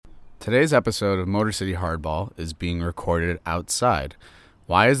Today's episode of Motor City Hardball is being recorded outside.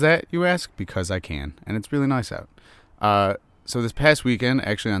 Why is that, you ask? Because I can, and it's really nice out. So this past weekend,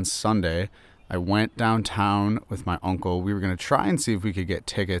 actually on Sunday, I went downtown with my uncle. We were going to try and see if we could get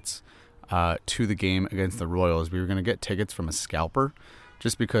tickets to the game against the Royals. We were going to get tickets from a scalper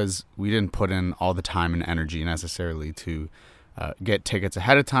just because we didn't put in all the time and energy necessarily to get tickets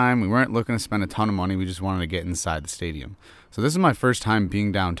ahead of time. We weren't looking to spend a ton of money. We just wanted to get inside the stadium. So this is my first time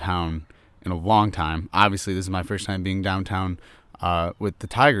being downtown in a long time. Obviously, this is my first time being downtown with the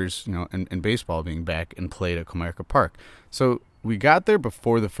Tigers, and baseball being back and played at Comerica Park. So we got there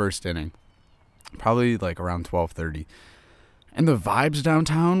before the first inning, probably like around 12:30. And the vibes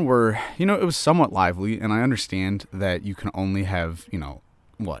downtown were, it was somewhat lively, and I understand that you can only have,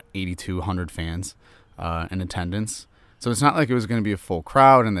 8,200 fans in attendance. So it's not like it was going to be a full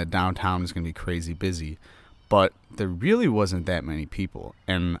crowd and that downtown is going to be crazy busy. But there really wasn't that many people.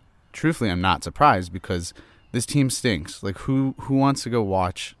 And truthfully, I'm not surprised because this team stinks. Like, who wants to go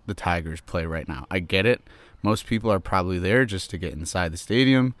watch the Tigers play right now? I get it. Most people are probably there just to get inside the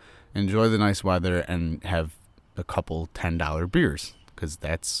stadium, enjoy the nice weather, and have a couple $10 beers because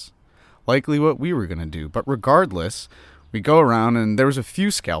that's likely what we were going to do. But regardless, we go around and there was a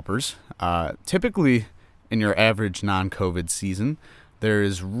few scalpers. Typically, in your average non-COVID season, there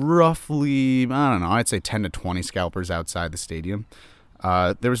is roughly, I'd say 10 to 20 scalpers outside the stadium.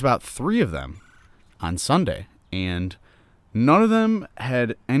 There was about 3 of them on Sunday, and none of them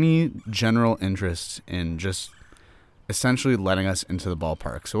had any general interest in just essentially letting us into the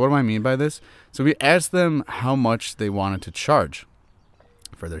ballpark. So what do I mean by this? So we asked them how much they wanted to charge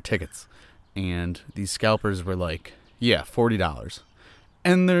for their tickets, and these scalpers were like, yeah, $40.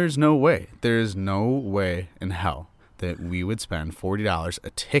 And there's no way in hell that we would spend $40 a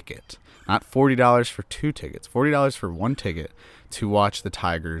ticket, not $40 for 2 tickets, $40 for 1 ticket to watch the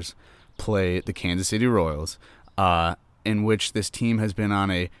Tigers play the Kansas City Royals, in which this team has been on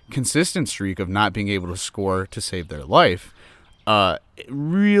a consistent streak of not being able to score to save their life.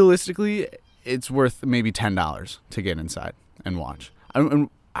 Realistically, it's worth maybe $10 to get inside and watch.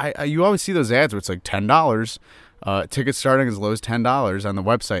 You always see those ads where it's like $10, tickets starting as low as $10 on the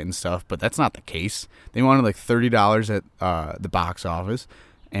website and stuff, but that's not the case. They wanted like $30 at the box office,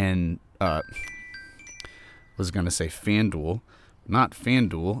 and was going to say FanDuel, not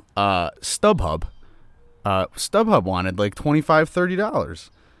FanDuel, StubHub. StubHub wanted like $25, $30,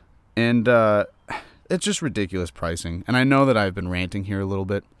 and it's just ridiculous pricing. And I know that I've been ranting here a little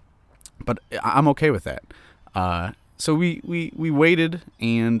bit, but I'm okay with that. So we waited,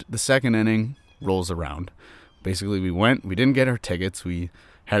 and the second inning rolls around. Basically, we didn't get our tickets, we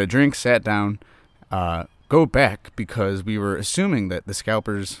had a drink, sat down, go back because we were assuming that the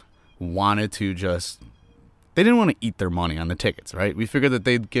scalpers wanted to they didn't want to eat their money on the tickets, right? We figured that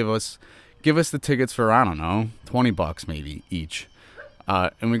they'd give us the tickets for, I don't know, $20 maybe each.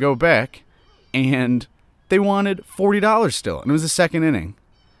 And we go back, and they wanted $40 still, and it was the second inning.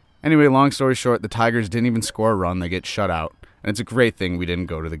 Anyway, long story short, the Tigers didn't even score a run. They get shut out, and it's a great thing we didn't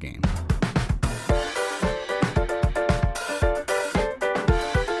go to the game.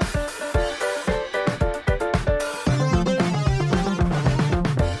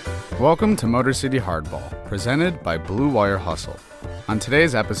 Welcome to Motor City Hardball, presented by Blue Wire Hustle. On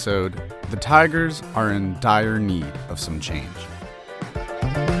today's episode, the Tigers are in dire need of some change.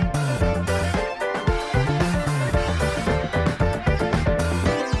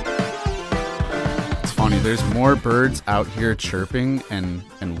 It's funny, there's more birds out here chirping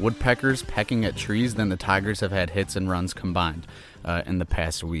and woodpeckers pecking at trees than the Tigers have had hits and runs combined in the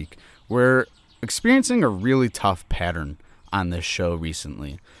past week. We're experiencing a really tough pattern on this show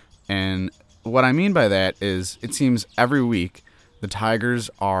recently. And what I mean by that is it seems every week the Tigers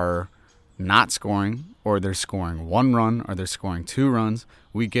are not scoring, or they're scoring 1 run, or they're scoring 2 runs.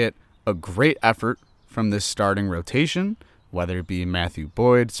 We get a great effort from this starting rotation, whether it be Matthew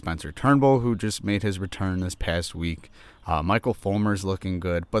Boyd, Spencer Turnbull, who just made his return this past week. Michael Fulmer's looking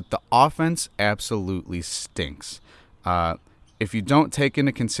good, but the offense absolutely stinks. If you don't take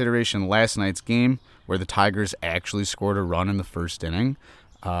into consideration last night's game, where the Tigers actually scored a run in the first inning,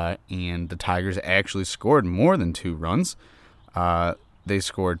 and the Tigers actually scored more than 2 runs. They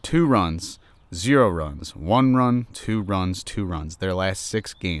scored 2 runs, 0 runs, 1 run, 2 runs, 2 runs, their last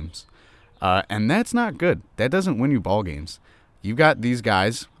 6 games. And that's not good. That doesn't win you ball games. You got these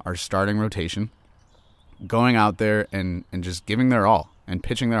guys, our starting rotation, going out there and just giving their all and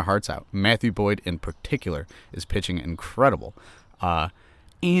pitching their hearts out. Matthew Boyd in particular is pitching incredible.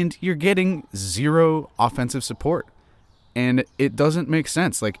 And you're getting 0 offensive support. And it doesn't make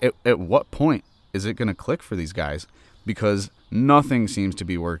sense. Like, at what point is it going to click for these guys? Because Nothing seems to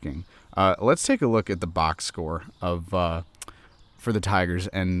be working. Let's take a look at the box score of for the Tigers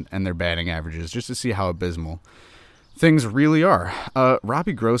and their batting averages just to see how abysmal things really are.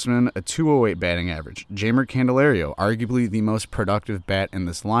 Robbie Grossman, a 208 batting average. Jeimer Candelario, arguably the most productive bat in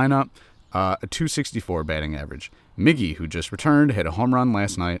this lineup, a 264 batting average. Miggy, who just returned, hit a home run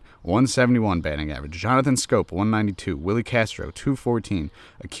last night, 171 batting average. Jonathan Scope, 192. Willie Castro, 214.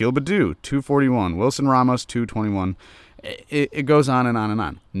 Akil Baddoo, 241. Wilson Ramos, 221. It goes on and on and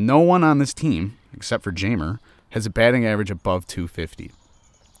on. No one on this team, except for Jeimer, has a batting average above 250.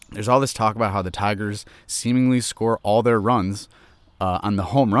 There's all this talk about how the Tigers seemingly score all their runs on the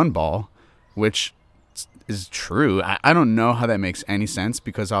home run ball, which is true. I don't know how that makes any sense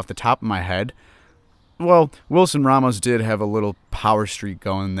because off the top of my head, well, Wilson Ramos did have a little power streak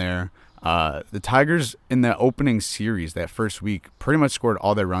going there. The Tigers in the opening series that first week pretty much scored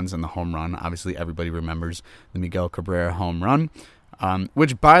all their runs on the home run. Obviously, everybody remembers the Miguel Cabrera home run,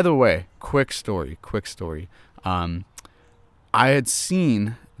 which, by the way, quick story. I had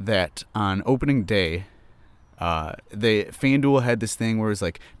seen that on opening day, FanDuel had this thing where it's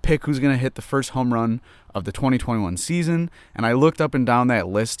like, pick who's going to hit the first home run of the 2021 season, and I looked up and down that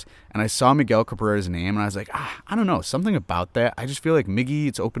list, and I saw Miguel Cabrera's name, and I was like, I don't know, something about that. I just feel like Miggy,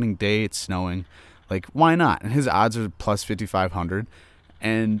 it's opening day, it's snowing. Like, why not? And his odds are plus 5,500,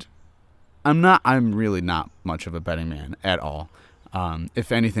 and I'm really not much of a betting man at all.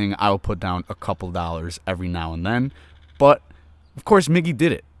 If anything, I will put down a couple dollars every now and then, but of course Miggy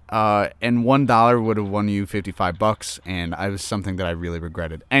did it. And $1 would have won you $55, and it was something that I really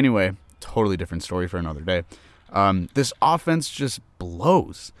regretted. Anyway, totally different story for another day. This offense just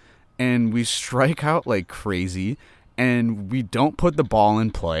blows, and we strike out like crazy, and we don't put the ball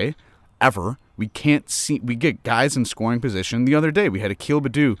in play ever. We get guys in scoring position. The other day, we had Akil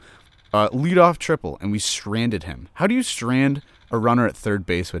Baddoo leadoff triple, and we stranded him. How do you strand a runner at third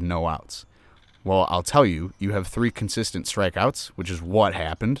base with no outs? Well, I'll tell you, you have 3 consistent strikeouts, which is what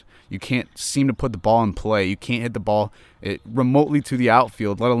happened. You can't seem to put the ball in play. You can't hit the ball remotely to the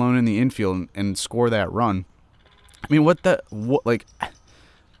outfield, let alone in the infield, and score that run. I mean, what do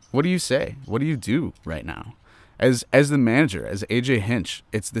you say? What do you do right now? As the manager, as AJ Hinch,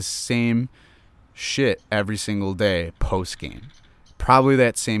 it's the same shit every single day post-game. Probably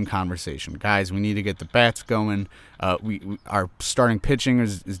that same conversation. Guys, we need to get the bats going. Our starting pitching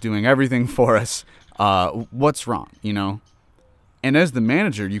is doing everything for us. What's wrong, you know? And as the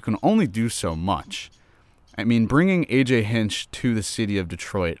manager, you can only do so much. I mean, bringing AJ Hinch to the city of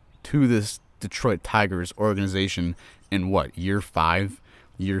Detroit, to this Detroit Tigers organization in year 5,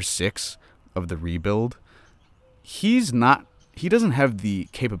 year 6 of the rebuild, he doesn't have the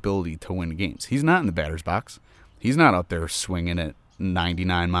capability to win games. He's not in the batter's box. He's not out there swinging at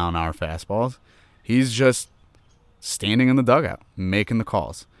 99-mile-an-hour fastballs. He's just standing in the dugout, making the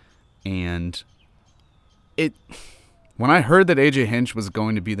calls. And when I heard that AJ Hinch was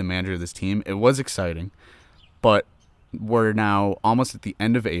going to be the manager of this team, it was exciting. But we're now almost at the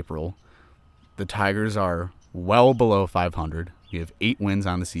end of April. The Tigers are well below 500. We have 8 wins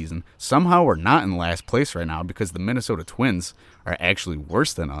on the season. Somehow we're not in last place right now because the Minnesota Twins are actually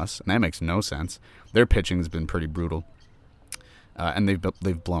worse than us, and that makes no sense. Their pitching has been pretty brutal. And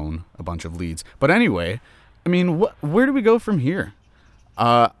they've blown a bunch of leads. But anyway, I mean, where do we go from here?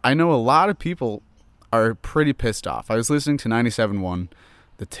 I know a lot of people are pretty pissed off. I was listening to 97.1,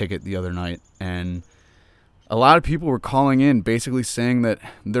 The Ticket, the other night, and a lot of people were calling in basically saying that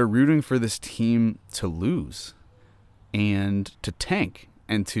they're rooting for this team to lose and to tank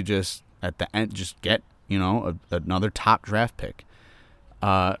and to just, at the end, just get, another top draft pick.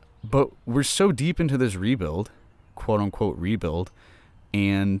 But we're so deep into this rebuild, quote-unquote rebuild,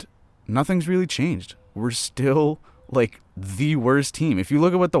 and nothing's really changed. We're still, the worst team. If you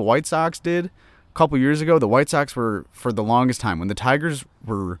look at what the White Sox did a couple years ago, the White Sox were, for the longest time, when the Tigers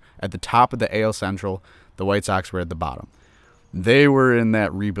were at the top of the AL Central, the White Sox were at the bottom. They were in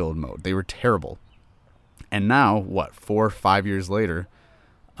that rebuild mode. They were terrible. And now, 4 or 5 years later,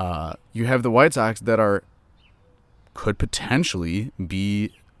 you have the White Sox that could potentially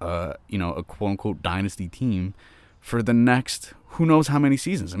be, a quote-unquote dynasty team for the next who knows how many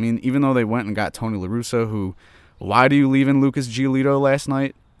seasons. I mean, even though they went and got Tony La Russa, why do you leave in Lucas Giolito last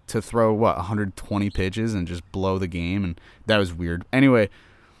night to throw, 120 pitches and just blow the game? And that was weird. Anyway,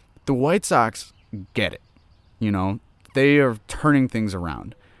 the White Sox get it. They are turning things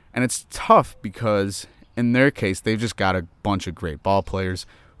around. And it's tough because, in their case, they've just got a bunch of great ball players.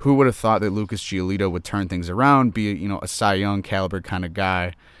 Who would have thought that Lucas Giolito would turn things around, be a Cy Young caliber kind of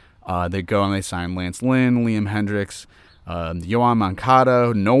guy? They go and they sign Lance Lynn, Liam Hendricks, Yoan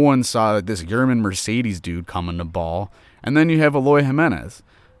Moncada. No one saw this Yerman Mercedes dude coming to ball. And then you have Eloy Jimenez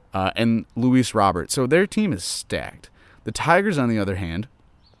and Luis Robert. So their team is stacked. The Tigers, on the other hand,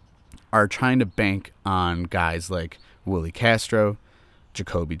 are trying to bank on guys like Willie Castro,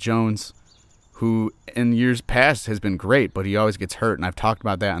 Jacoby Jones, who in years past has been great, but he always gets hurt, and I've talked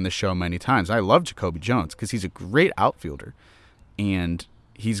about that on the show many times. I love Jacoby Jones because he's a great outfielder, and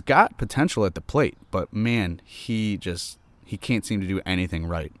he's got potential at the plate, but man, he can't seem to do anything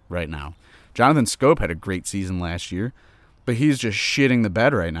right now. Jonathan Scope had a great season last year, but he's just shitting the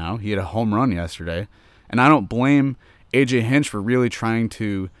bed right now. He had a home run yesterday, and I don't blame A.J. Hinch for really trying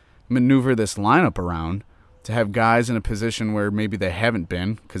to maneuver this lineup around to have guys in a position where maybe they haven't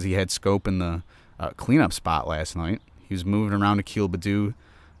been, because he had Scope in the cleanup spot last night. He was moving around Akil Baddoo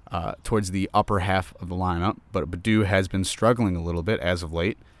towards the upper half of the lineup, but Baddoo has been struggling a little bit as of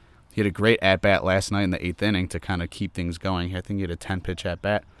late. He had a great at-bat last night in the 8th inning to kind of keep things going. I think he had a 10-pitch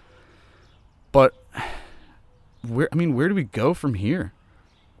at-bat. But where do we go from here?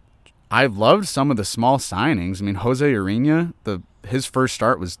 I've loved some of the small signings. I mean, Jose Urena, his first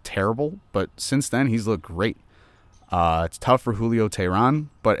start was terrible, but since then he's looked great. It's tough for Julio Teheran,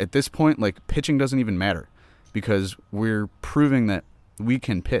 but at this point, like, pitching doesn't even matter because we're proving that we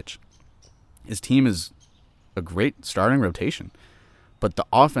can pitch. His team is a great starting rotation, but the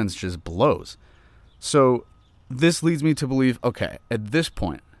offense just blows. So this leads me to believe, okay, at this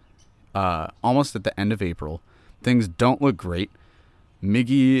point, almost at the end of April, things don't look great.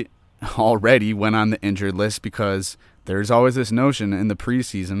 Miggy already went on the injured list because there's always this notion in the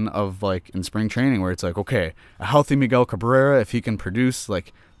preseason of, like, in spring training where it's like, okay, a healthy Miguel Cabrera, if he can produce,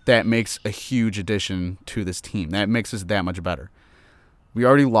 like, that makes a huge addition to this team. That makes us that much better. We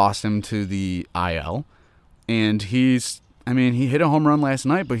already lost him to the IL, and he hit a home run last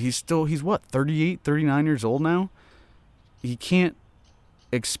night, but he's what, 38, 39 years old now? He can't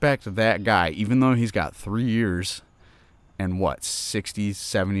expect that guy, even though he's got 3 years and what, $60,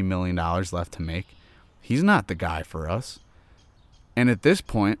 $70 million left to make. He's not the guy for us. And at this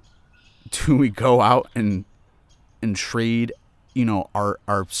point, do we go out and trade,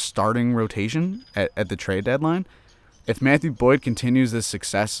 our starting rotation at the trade deadline? If Matthew Boyd continues this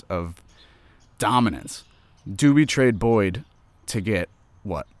success of dominance, do we trade Boyd to get,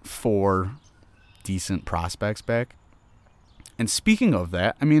 4 decent prospects back? And speaking of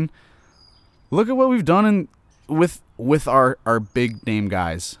that, look at what we've done with our big name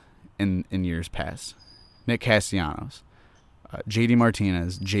guys in years past. Nick Castellanos, JD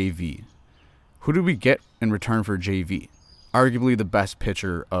Martinez, JV. Who did we get in return for JV? Arguably the best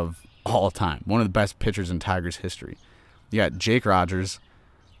pitcher of all time. One of the best pitchers in Tigers history. You got Jake Rogers,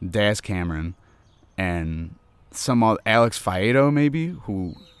 Daz Cameron, and some Alex Faedo maybe,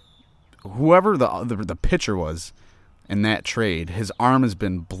 whoever the pitcher was in that trade. His arm has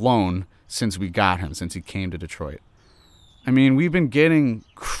been blown since we got him, since he came to Detroit. We've been getting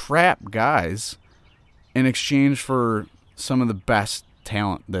crap guys in exchange for some of the best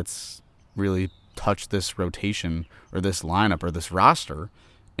talent that's really touched this rotation or this lineup or this roster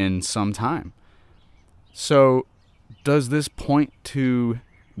in some time. So does this point to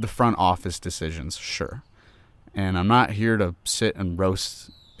the front office decisions? Sure. And I'm not here to sit and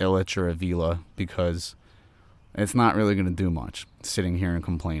roast Illich or Avila because it's not really going to do much sitting here and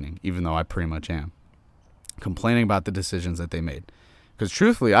complaining, even though I pretty much am. Complaining about the decisions that they made. Because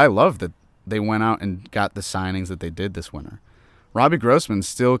truthfully, I love that they went out and got the signings that they did this winter. Robbie Grossman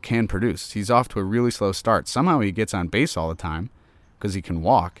still can produce. He's off to a really slow start. Somehow he gets on base all the time because he can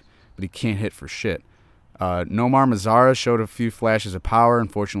walk, but he can't hit for shit. Nomar Mazara showed a few flashes of power.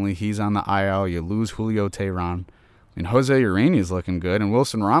 Unfortunately, he's on the IL. You lose Julio Teheran. Jose Urena is looking good. And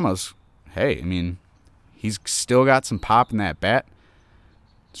Wilson Ramos, he's still got some pop in that bat.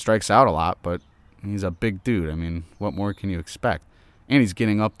 Strikes out a lot, but he's a big dude. What more can you expect? And he's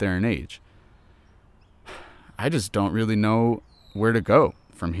getting up there in age. I just don't really know where to go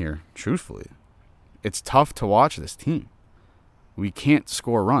from here, truthfully. It's tough to watch this team. We can't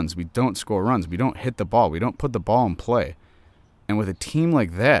score runs. We don't score runs. We don't hit the ball. We don't put the ball in play. And with a team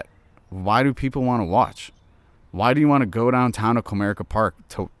like that, why do people want to watch? Why do you want to go downtown to Comerica Park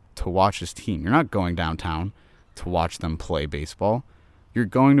to watch this team? You're not going downtown to watch them play baseball. You're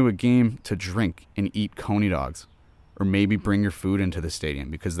going to a game to drink and eat Coney dogs. Or maybe bring your food into the stadium,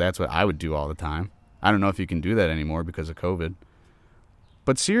 because that's what I would do all the time. I don't know if you can do that anymore because of COVID.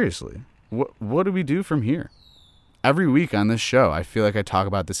 But seriously, what do we do from here? Every week on this show, I feel like I talk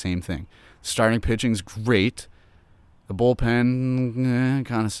about the same thing. Starting pitching's great. The bullpen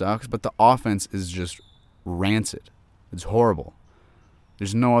kind of sucks, but the offense is just rancid. It's horrible.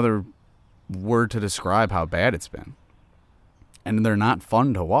 There's no other word to describe how bad it's been. And they're not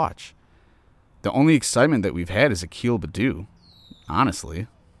fun to watch. The only excitement that we've had is Akil Baddoo. Honestly,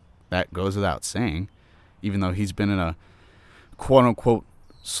 that goes without saying. Even though he's been in a quote-unquote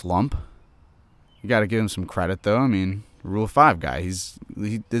slump. You got to give him some credit, though. I mean, Rule 5 guy.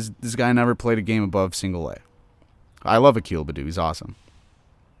 This guy never played a game above single A. I love Akil Baddoo. He's awesome.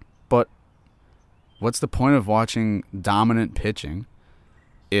 But what's the point of watching dominant pitching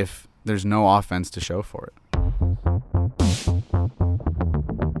if there's no offense to show for it?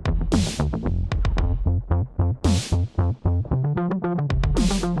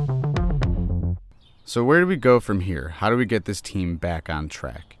 So where do we go from here? How do we get this team back on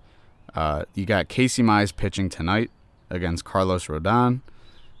track? You got Casey Mize pitching tonight against Carlos Rodon.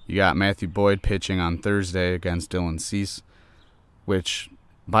 You got Matthew Boyd pitching on Thursday against Dylan Cease, which,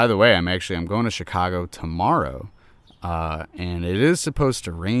 by the way, I'm going to Chicago tomorrow, and it is supposed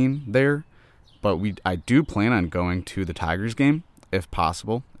to rain there, but I do plan on going to the Tigers game if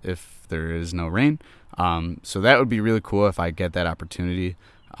possible, if there is no rain. So that would be really cool if I get that opportunity.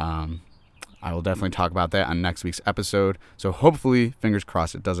 I will definitely talk about that on next week's episode. So hopefully, fingers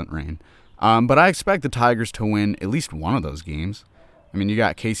crossed, it doesn't rain. But I expect the Tigers to win at least one of those games. I mean, you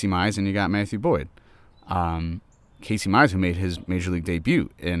got Casey Mize and you got Matthew Boyd. Casey Mize, who made his Major League debut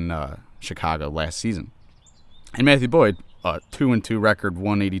in Chicago last season. And Matthew Boyd, 2-2 record,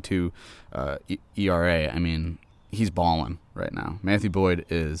 182 ERA. I mean, he's balling right now. Matthew Boyd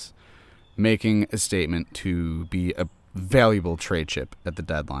is making a statement to be a valuable trade chip at the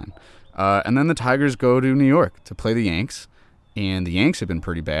deadline. And then the Tigers go to New York to play the Yanks, and the Yanks have been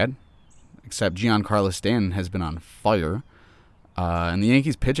pretty bad, except Giancarlo Stanton has been on fire, and the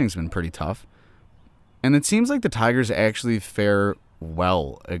Yankees' pitching's been pretty tough. And it seems like the Tigers actually fare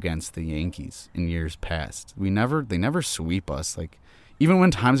well against the Yankees in years past. They never sweep us. Like, even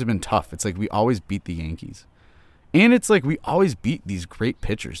when times have been tough, it's like we always beat the Yankees. And it's like we always beat these great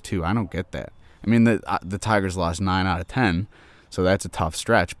pitchers, too. I don't get that. I mean, the Tigers lost 9 out of 10, so that's a tough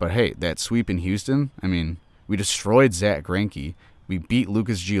stretch. But, hey, that sweep in Houston, I mean, we destroyed Zach Greinke. We beat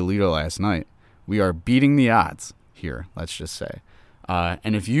Lucas Giolito last night. We are beating the odds here, let's just say.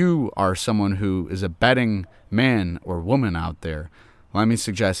 And if you are someone who is a betting man or woman out there, let me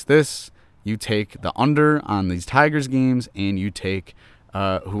suggest this. You take the under on these Tigers games, and you take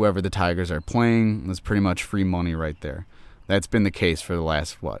whoever the Tigers are playing. That's pretty much free money right there. That's been the case for the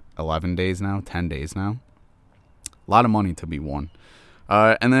last, 11 days now, 10 days now. A lot of money to be won.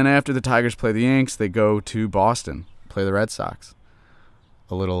 And then after the Tigers play the Yanks, they go to Boston, play the Red Sox.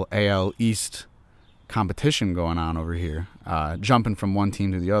 A little AL East competition going on over here, jumping from one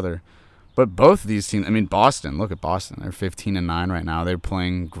team to the other. But both of these teams, I mean, Boston, look at Boston. They're 15-9 right now. They're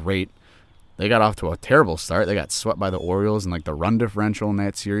playing great. They got off to a terrible start. They got swept by the Orioles, and the run differential in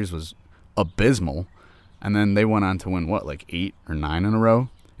that series was abysmal. And then they went on to win, 8 or 9 in a row?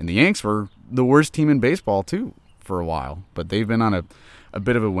 And the Yanks were the worst team in baseball, too, for a while. But they've been on a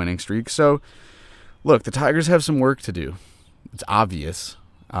bit of a winning streak. So, look, the Tigers have some work to do. It's obvious.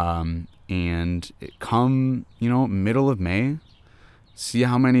 And come, middle of May, see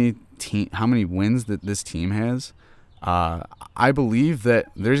how many wins that this team has. I believe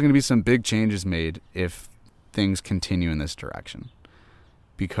that there's going to be some big changes made if things continue in this direction.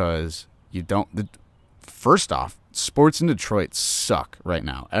 Because first off, sports in Detroit suck right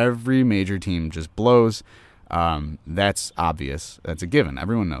now. Every major team just blows. That's obvious. That's a given.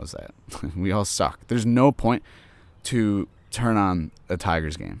 Everyone knows that. We all suck. There's no point to turn on a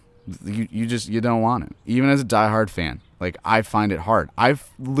Tigers game. You don't want it. Even as a diehard fan, I find it hard. I've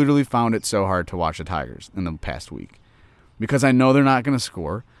literally found it so hard to watch the Tigers in the past week because I know they're not going to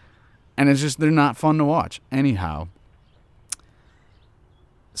score, and it's just they're not fun to watch. Anyhow,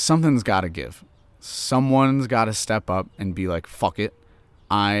 something's got to give. Someone's got to step up and be like, fuck it.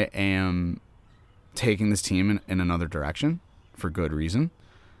 I am taking this team in another direction for good reason.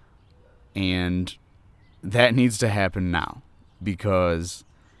 And that needs to happen now because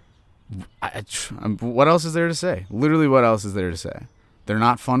what else is there to say? Literally, what else is there to say? They're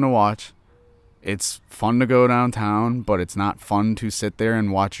not fun to watch. It's fun to go downtown, but it's not fun to sit there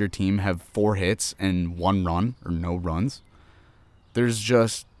and watch your team have 4 hits and 1 run or no runs. There's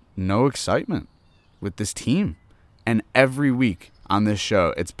just no excitement with this team. And every week on this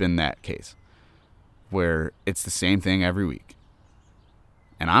show, it's been that case where it's the same thing every week.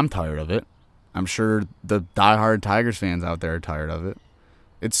 And I'm tired of it. I'm sure the diehard Tigers fans out there are tired of it.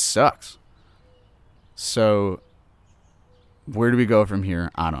 It sucks. So where do we go from here?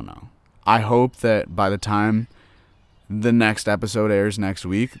 I don't know. I hope that by the time the next episode airs next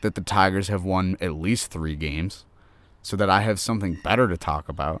week, that the Tigers have won at least 3 games so that I have something better to talk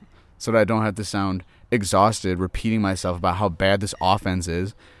about, so that I don't have to sound exhausted repeating myself about how bad this offense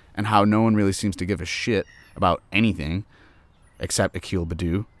is and how no one really seems to give a shit about anything except Akil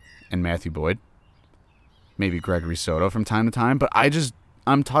Baddoo and Matthew Boyd. Maybe Gregory Soto from time to time, but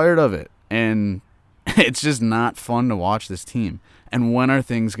I'm tired of it. And it's just not fun to watch this team. And when are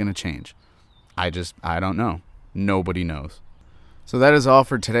things going to change? I don't know. Nobody knows. So that is all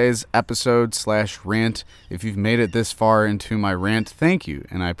for today's episode/rant. If you've made it this far into my rant, thank you,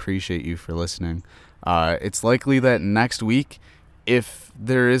 and I appreciate you for listening. It's likely that next week, if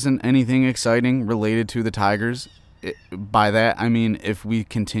there isn't anything exciting related to the Tigers, by that I mean if we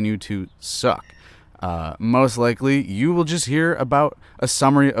continue to suck, most likely you will just hear about a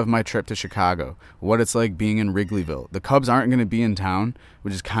summary of my trip to Chicago, what it's like being in Wrigleyville. The Cubs aren't going to be in town,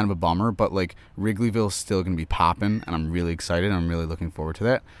 which is kind of a bummer, but like Wrigleyville's still going to be popping, and I'm really excited. I'm really looking forward to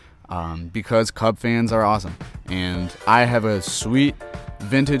that because Cub fans are awesome, and I have a sweet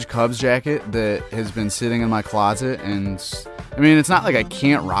vintage Cubs jacket that has been sitting in my closet, and I mean, it's not like I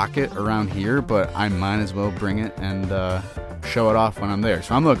can't rock it around here, but I might as well bring it and show it off when I'm there.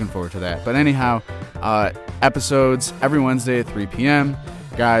 So I'm looking forward to that. But anyhow, episodes every Wednesday at 3 p.m.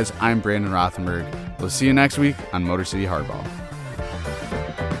 Guys, I'm Brandon Rothenberg. We'll see you next week on Motor City Hardball.